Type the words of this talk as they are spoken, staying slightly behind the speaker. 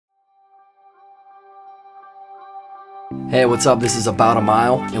Hey, what's up? This is About a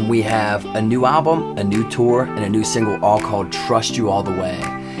Mile, and we have a new album, a new tour, and a new single all called Trust You All the Way.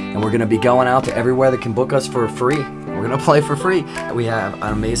 And we're going to be going out to everywhere that can book us for free. We're going to play for free. We have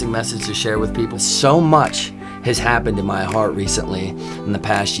an amazing message to share with people. So much has happened in my heart recently in the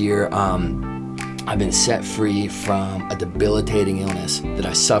past year. I've been set free from a debilitating illness that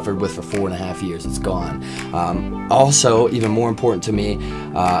I suffered with for 4.5 years. It's gone. Also, even more important to me,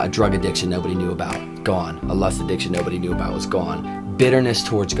 a drug addiction nobody knew about, gone. A lust addiction nobody knew about was gone. Bitterness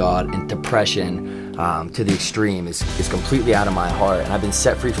towards God and depression to the extreme is completely out of my heart, and I've been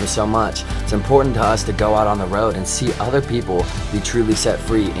set free from so much. It's important to us to go out on the road and see other people be truly set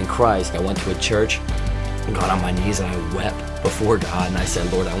free in Christ. I went to a church and got on my knees and I wept before God, and I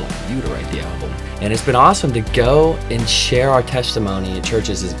said, Lord, I want you to write the album. And it's been awesome to go and share our testimony in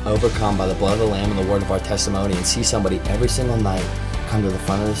churches is overcome by the blood of the Lamb and the word of our testimony, and see somebody every single night come to the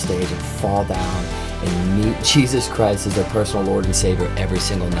front of the stage and fall down and meet Jesus Christ as their personal Lord and Savior every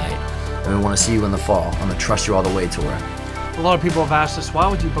single night. And we want to see you in the fall on the Trust You All the Way tour. A lot of people have asked us, why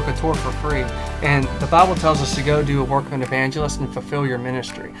would you book a tour for free? And the Bible tells us to go do a work of an evangelist and fulfill your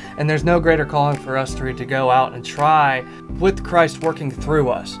ministry. And there's no greater calling for us to go out and try, with Christ working through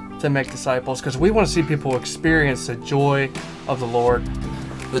us, to make disciples, because we want to see people experience the joy of the Lord.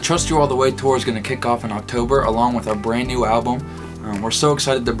 The Trust You All the Way tour is going to kick off in October along with our brand new album. We're so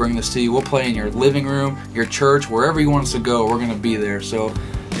excited to bring this to you. We'll play in your living room, your church, wherever you want us to go, we're going to be there. So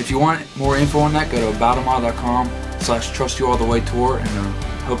if you want more info on that, go to aboutamile.com/trustyoualltheway tour, and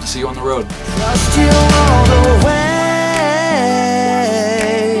hope to see you on the road. Trust you all the way.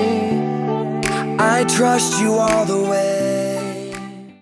 I trust you all the way.